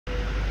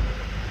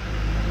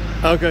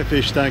Okay,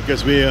 fish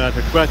tankers, we are at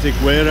Aquatic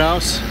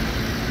Warehouse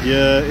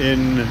here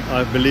in,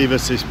 I believe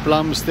it is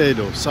Plumstead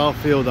or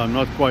Southfield, I'm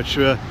not quite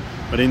sure,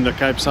 but in the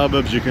Cape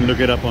suburbs. You can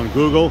look it up on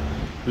Google.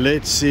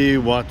 Let's see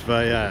what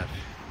they have.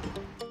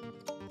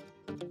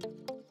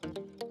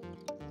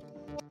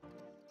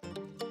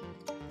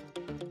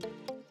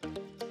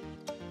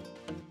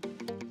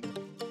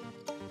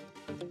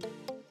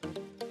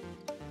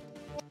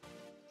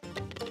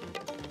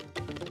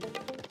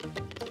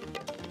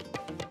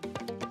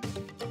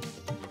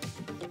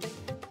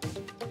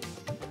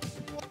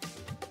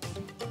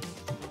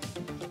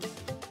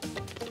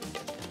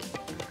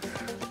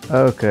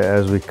 Okay,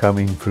 as we're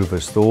coming through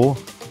the store,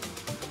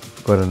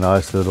 got a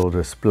nice little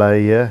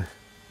display here,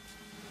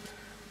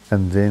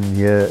 and then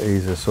here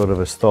is a sort of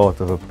a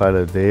start of a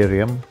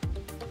paludarium.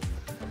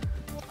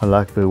 I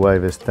like the way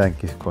this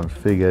tank is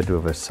configured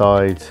with the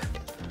sides.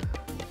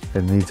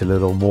 It needs a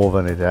little more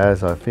than it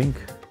has, I think,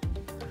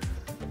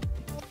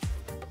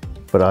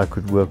 but I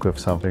could work with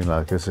something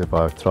like this if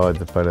I tried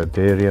the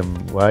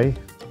paludarium way.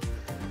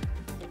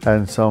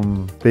 And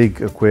some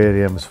big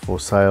aquariums for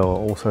sale,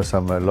 also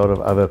a lot of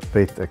other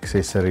pet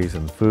accessories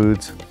and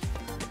foods.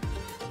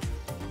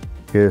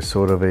 Here's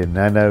sort of a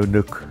nano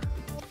nook,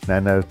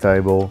 nano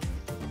table.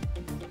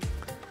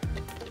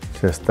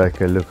 Just take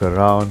a look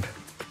around.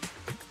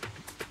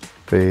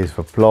 There's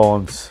the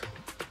plants,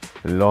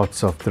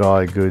 lots of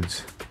dry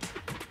goods,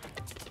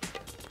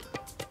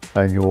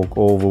 and you walk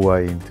all the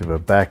way into the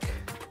back,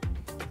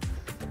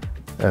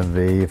 and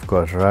there you've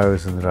got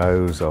rows and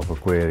rows of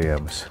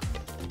aquariums.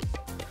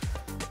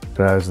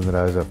 Rows and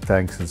rows of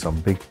tanks, and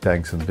some big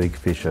tanks and big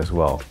fish as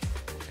well.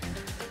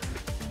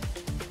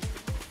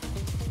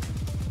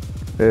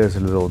 There's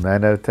a little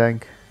nano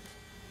tank,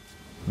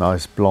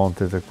 nice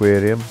planted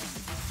aquarium.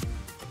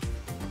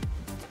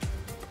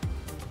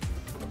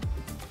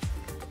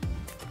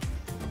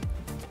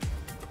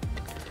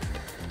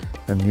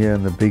 And here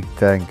in the big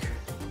tank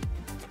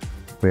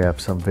we have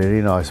some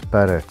very nice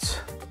parrots.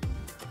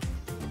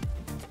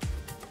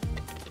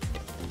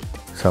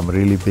 Some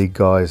really big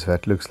guys.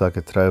 That looks like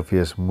a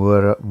Tropheus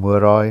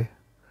morai,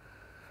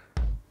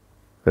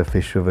 the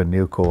fish with a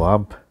nuchal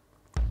hump.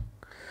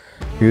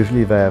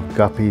 Usually they have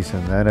guppies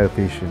and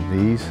nanofish in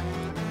these,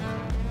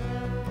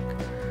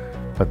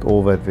 but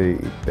all that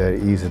there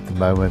is at the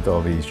moment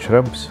are these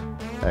shrimps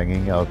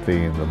hanging out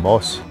there in the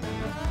moss.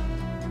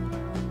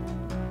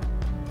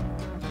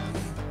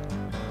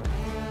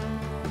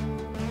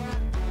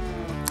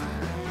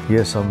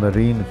 Here's some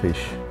marine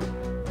fish.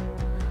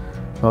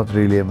 Not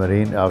really a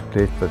marine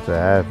outlet, but they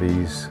have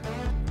these,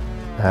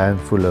 a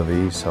handful of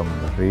these, some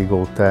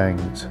regal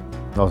tangs,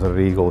 not a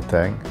regal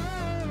tang.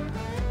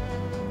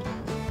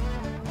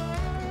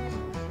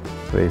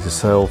 There's a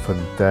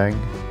sailfin tang,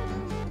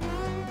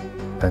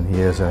 and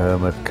here's a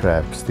hermit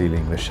crab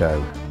stealing the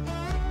show.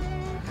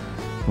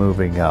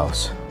 Moving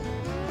house.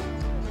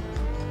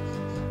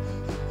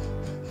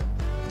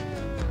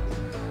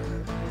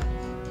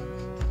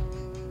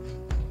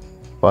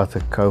 What a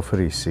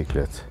coffery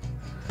secret.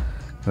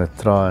 I'm going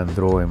to try and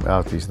draw him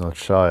out. He's not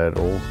shy at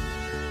all.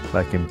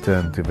 Make him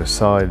turn to the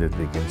side that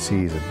we can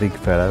see he's a big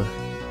fellow.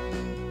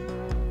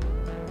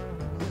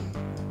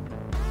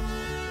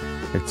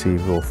 Let's see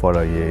if we'll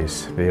follow.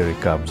 Yes, there he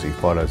comes. He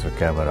follows the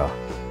camera.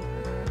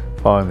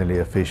 Finally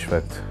a fish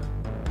that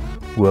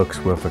works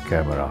with a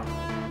camera.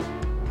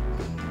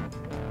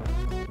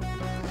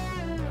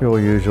 Your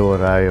usual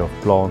array of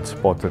plants,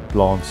 spotted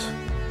plants.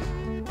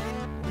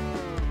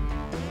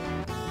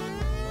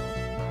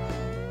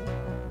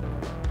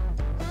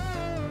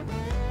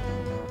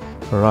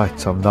 Right,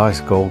 some nice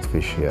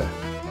goldfish here.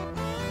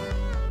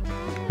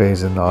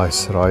 There's a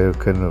nice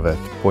ryukin with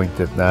that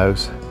pointed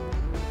nose.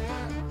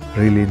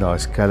 Really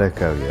nice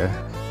calico here.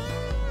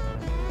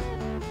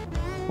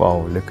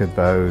 Wow, look at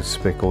those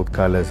speckled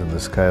colors and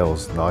the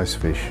scales. Nice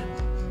fish.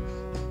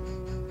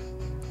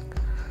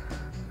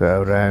 The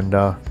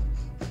oranda.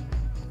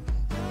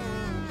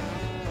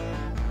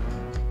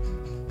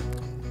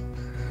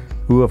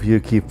 Who of you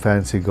keep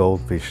fancy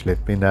goldfish?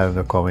 Let me know in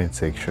the comment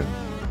section.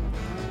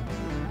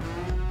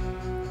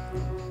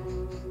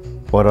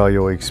 What are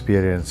your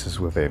experiences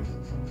with them?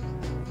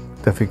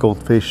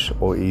 Difficult fish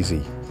or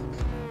easy?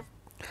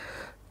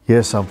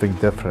 Here's something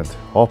different.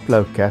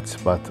 Hoplo cats,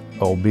 but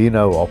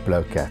albino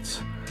hoplo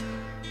cats.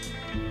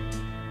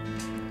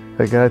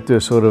 They go to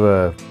a sort of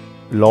a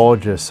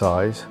larger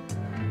size,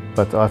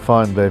 but I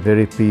find they're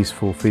very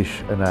peaceful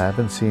fish, and I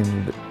haven't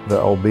seen the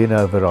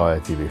albino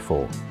variety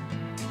before.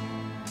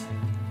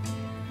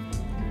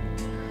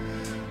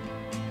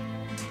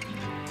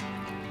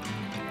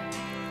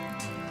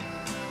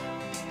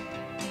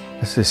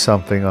 This is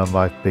something I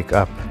might pick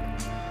up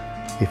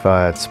if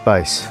I had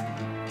space.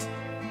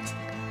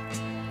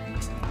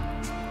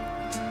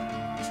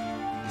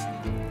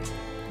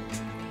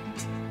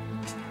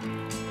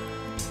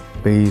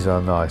 These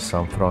are nice,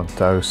 some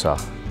frontosa.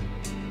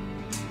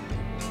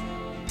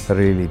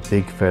 Really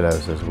big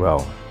fellows as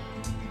well.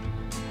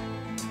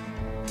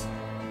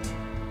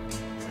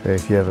 So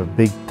if you have a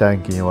big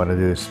tank and you want to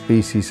do a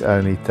species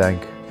only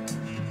tank,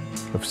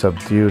 With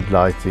subdued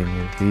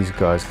lighting, these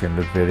guys can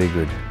look very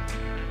good.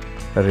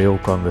 A real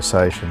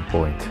conversation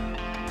point.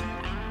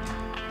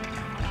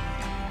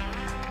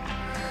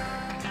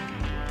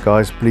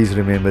 Guys, please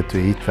remember to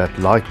hit that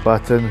like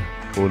button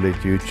or let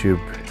YouTube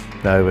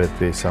know that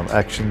there's some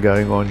action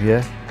going on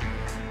here.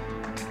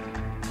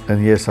 And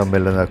here's some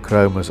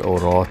Melanochromis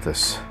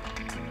auratus.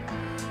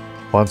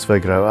 Once they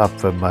grow up,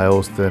 the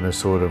males turn a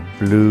sort of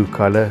blue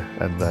color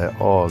and they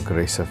are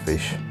aggressive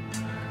fish.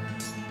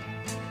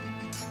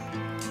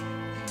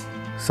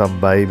 Some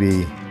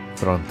baby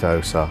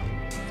Frontosa.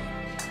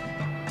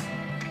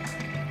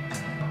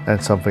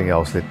 And something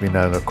else, let me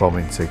know in the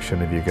comment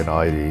section if you can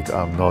hide it.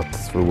 I'm not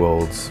the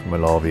world's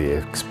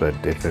Malawi expert,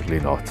 definitely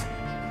not.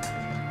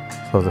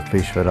 It's not a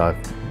fish that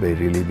I've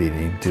really been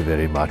into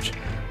very much.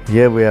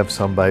 Here we have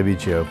some baby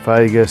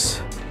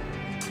Geophagus,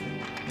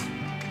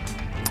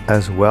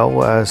 as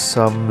well as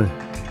some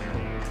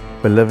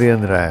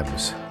Bolivian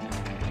rams.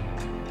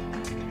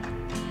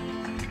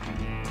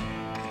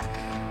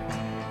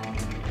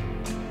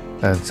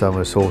 And some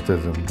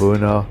assorted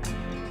Mbuna.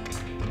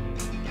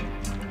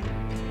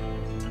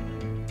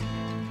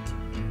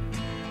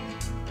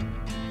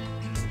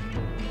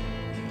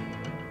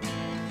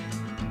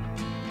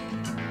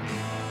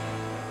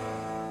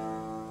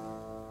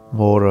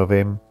 More of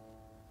him.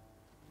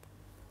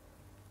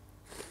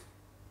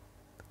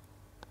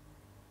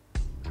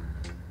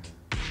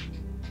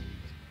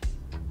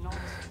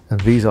 And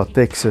these are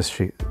Texas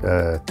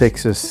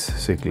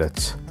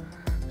cichlids,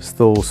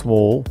 still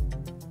small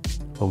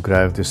or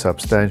grown to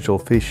substantial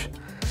fish.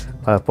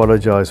 I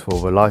apologize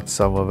for the lights,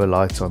 some of the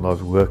lights are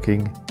not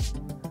working.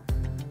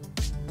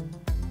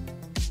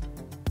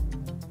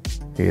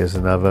 Here's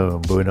another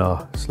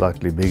Mbuna,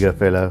 slightly bigger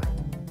fellow.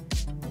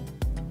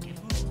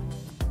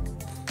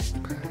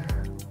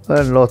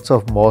 And lots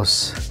of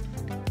moss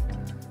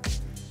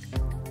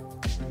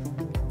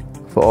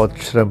for odd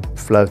shrimp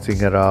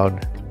floating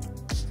around.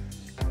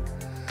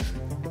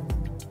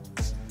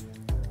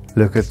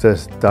 Look at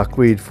this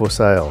duckweed for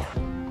sale.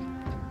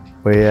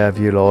 Where have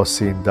you last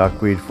seen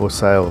duckweed for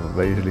sale?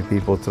 Usually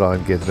people try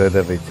and get rid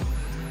of it.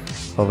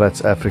 Well,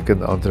 that's African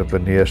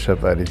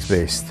entrepreneurship at its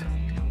best.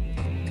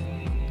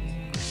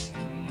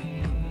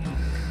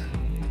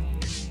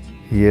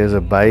 Here's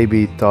a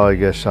baby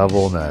tiger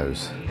shovel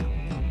nose.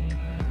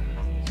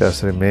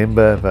 Just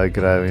remember, they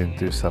grow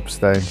into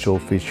substantial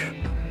fish.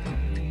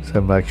 So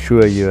make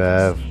sure you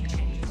have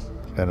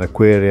an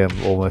aquarium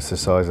almost the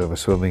size of a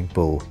swimming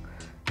pool.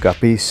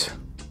 Guppies,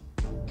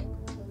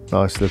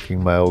 nice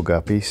looking male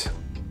guppies.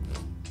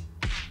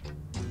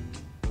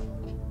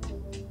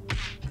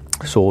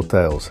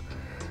 Swordtails,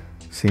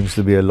 seems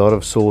to be a lot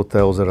of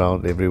swordtails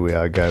around everywhere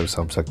I go.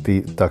 Some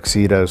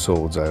tuxedo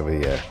swords over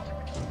here.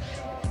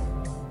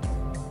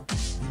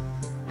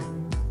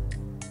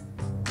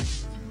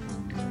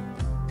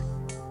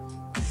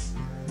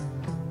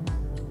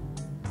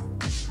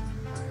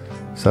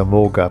 Some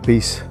more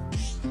guppies.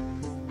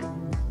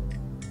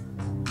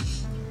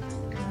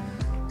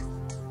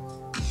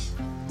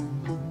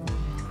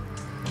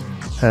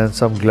 And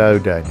some glow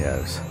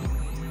danios.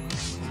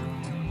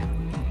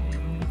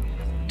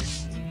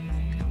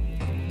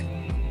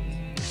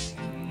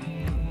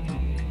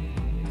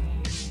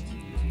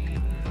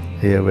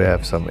 Here we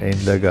have some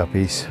ender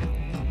guppies.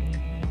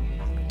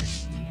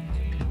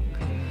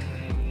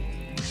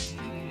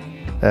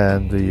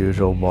 And the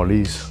usual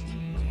mollies.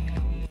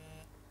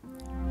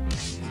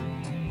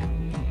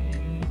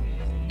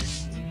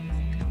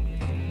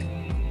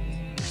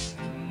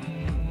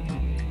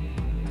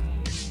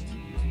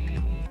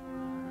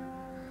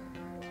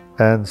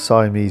 And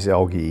Siamese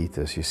algae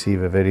eaters. You see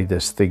the very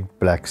distinct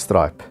black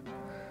stripe.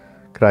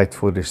 Great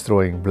for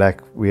destroying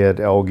black weird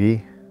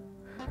algae,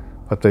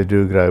 but they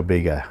do grow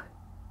bigger.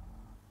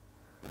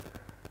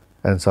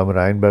 And some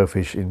rainbow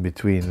fish in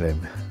between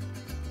them.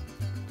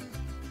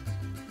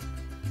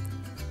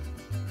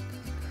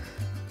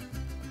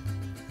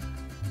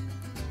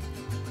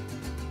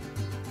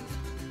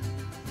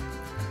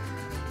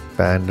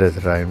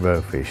 Banded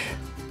rainbow fish.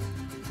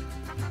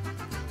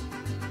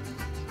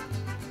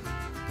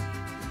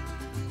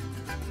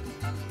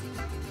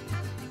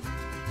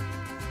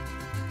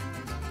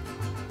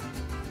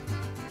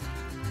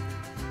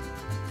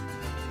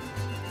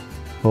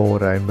 More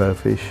rainbow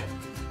fish.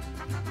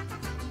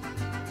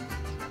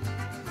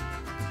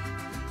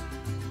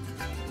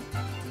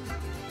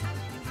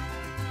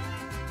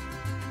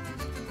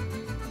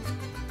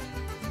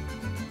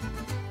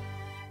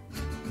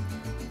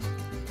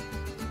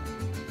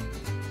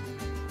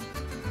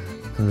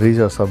 And these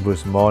are some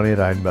Busmani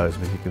rainbows,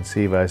 but you can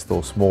see they're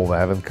still small, they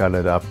haven't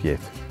coloured up yet.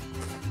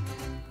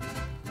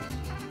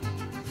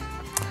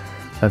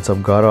 And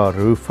some Gara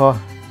rufa.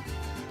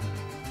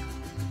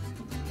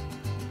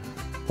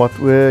 What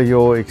were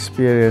your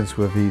experience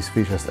with these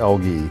fish as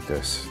algae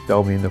eaters?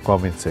 Tell me in the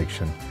comment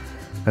section.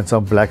 And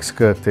some black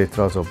skirt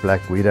tetras or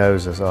black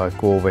widows as I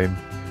call them.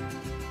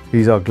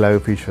 These are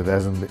glowfish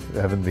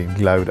that haven't been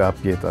glowed up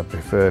yet. I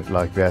prefer it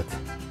like that.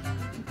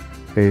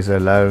 There's a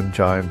lone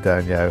giant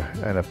danio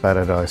and a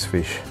paradise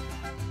fish.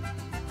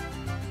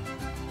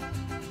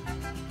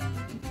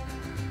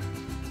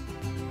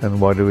 And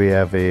what do we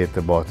have here at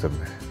the bottom?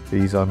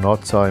 These are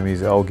not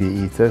Siamese algae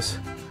eaters.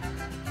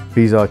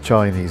 These are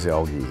Chinese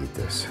algae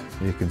eaters.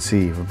 You can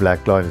see the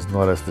black line is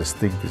not as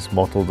distinct, it's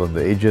mottled on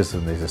the edges,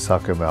 and there's a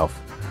sucker mouth.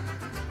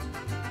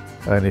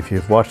 And if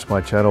you've watched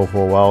my channel for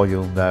a while,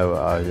 you'll know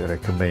I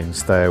recommend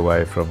stay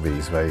away from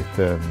these. They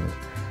turn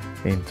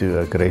into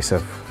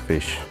aggressive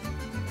fish.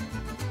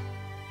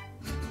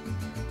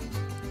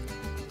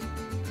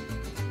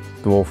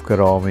 Dwarf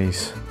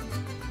gouramis.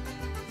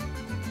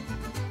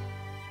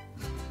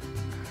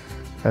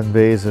 And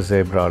there's a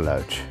zebra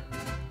loach.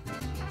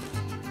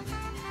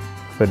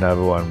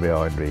 Another one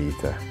behind the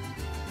heater.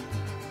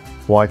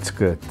 White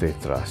skirt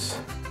tetras.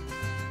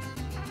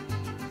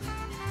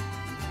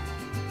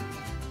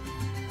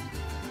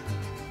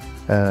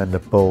 And the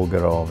pearl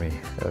gourami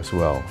as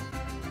well.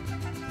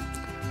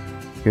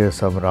 Here's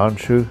some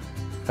ranshu,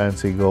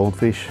 fancy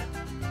goldfish.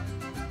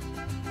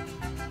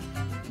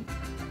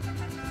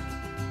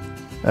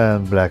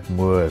 And black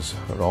moors,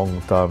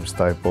 long time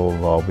staple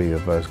lobby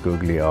of those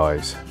googly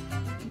eyes.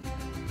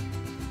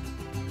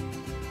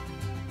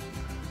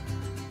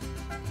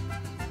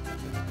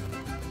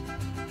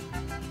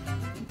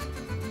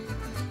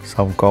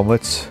 Some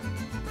comets.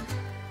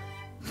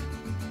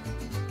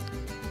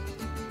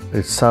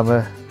 It's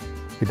summer.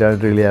 We don't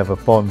really have a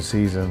pond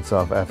season in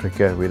South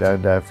Africa. We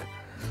don't have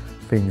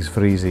things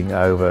freezing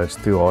over. It's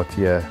too hot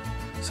here.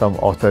 Some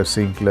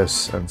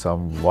otocinclus and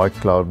some white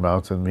cloud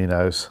mountain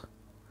minnows.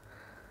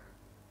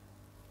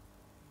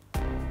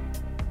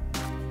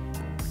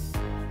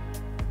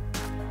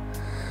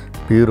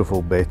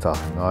 Beautiful betta,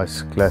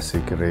 nice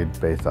classic red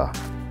betta.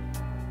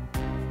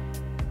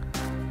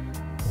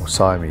 Or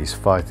Siamese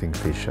fighting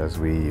fish as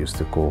we used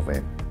to call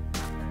them.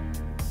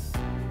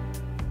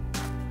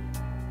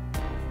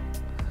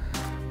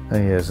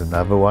 And here's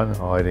another one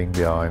hiding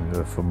behind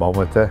the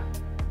thermometer.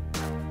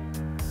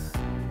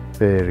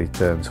 There he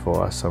turns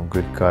for us some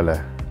good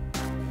color.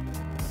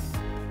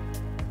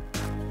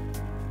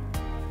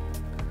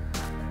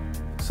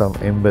 Some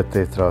ember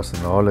tetras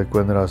and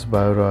harlequin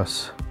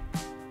rasbouras.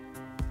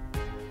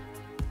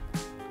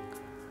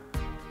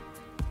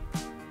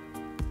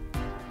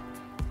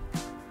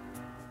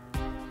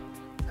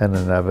 And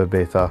another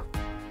betta.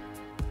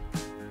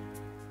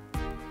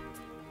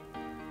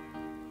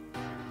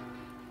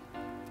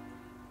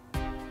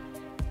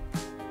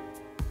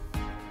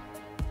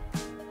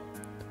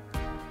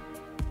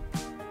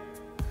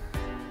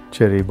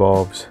 Cherry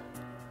bobs.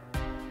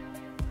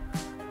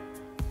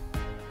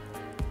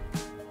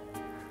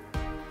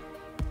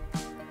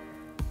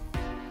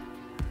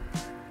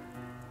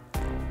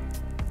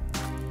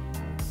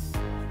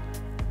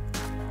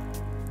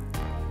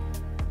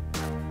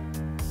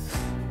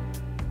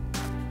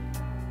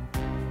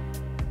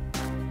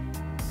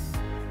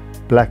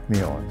 Black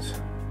neons.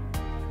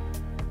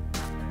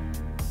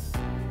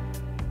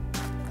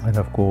 And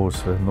of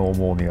course a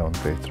normal neon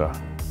tetra.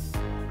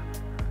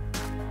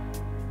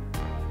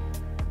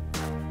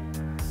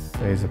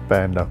 There's a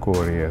panda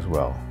cory as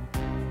well.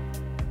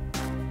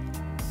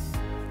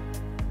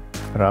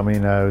 Rummy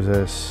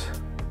noses.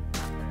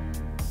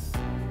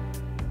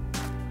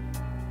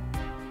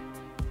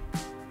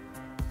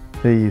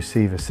 There you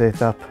see the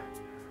setup.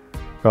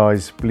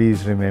 Guys,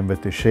 please remember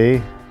to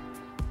share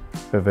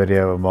the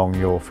video among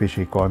your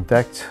fishy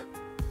contacts.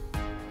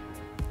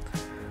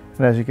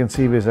 And as you can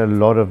see, there's a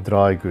lot of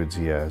dry goods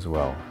here as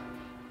well.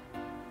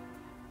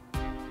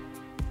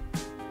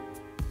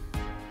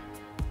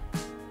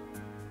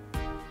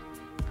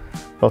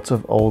 Lots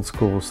of old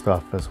school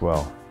stuff as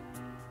well.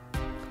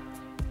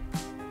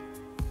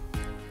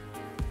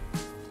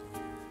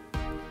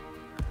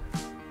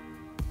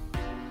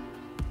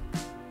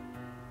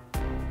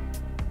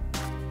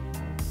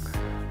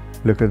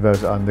 Look at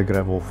those under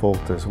gravel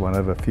filters. One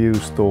of the few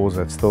stores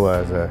that still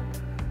has a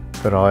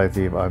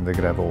variety of under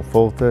gravel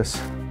filters.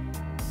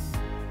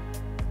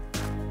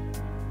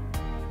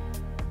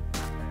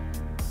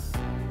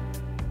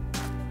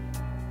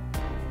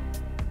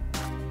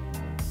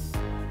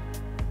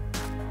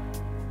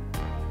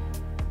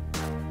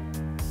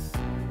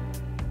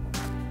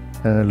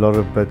 And a lot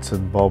of bits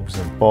and bobs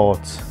and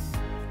parts,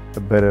 a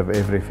bit of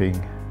everything.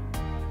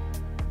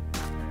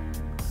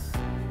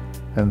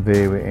 And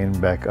there we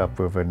end back up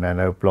with a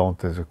nano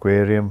planters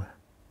aquarium.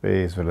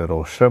 There's the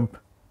little shrimp.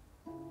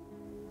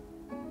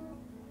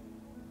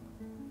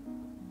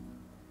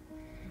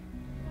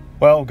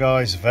 Well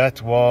guys,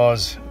 that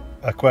was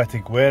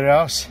Aquatic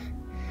Warehouse.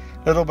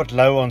 A little bit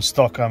low on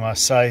stock I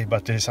must say,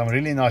 but there's some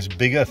really nice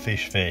bigger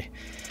fish there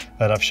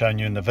that I've shown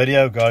you in the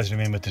video. Guys,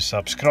 remember to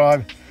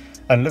subscribe.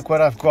 And look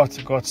what I've got.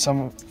 I've got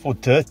some for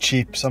dirt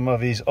cheap, some of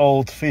these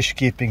old fish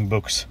keeping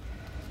books.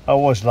 I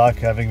always like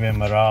having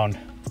them around.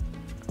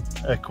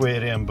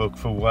 Aquarium book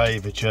for way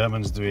the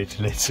Germans do it.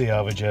 Let's see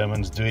how the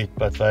Germans do it,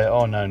 but they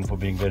are known for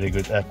being very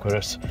good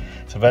aquarists.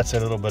 So that's a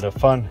little bit of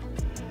fun.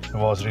 It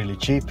was really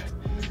cheap.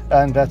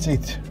 And that's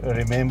it.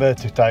 Remember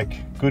to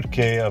take good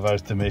care of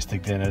those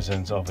domestic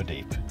denizens of the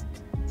deep.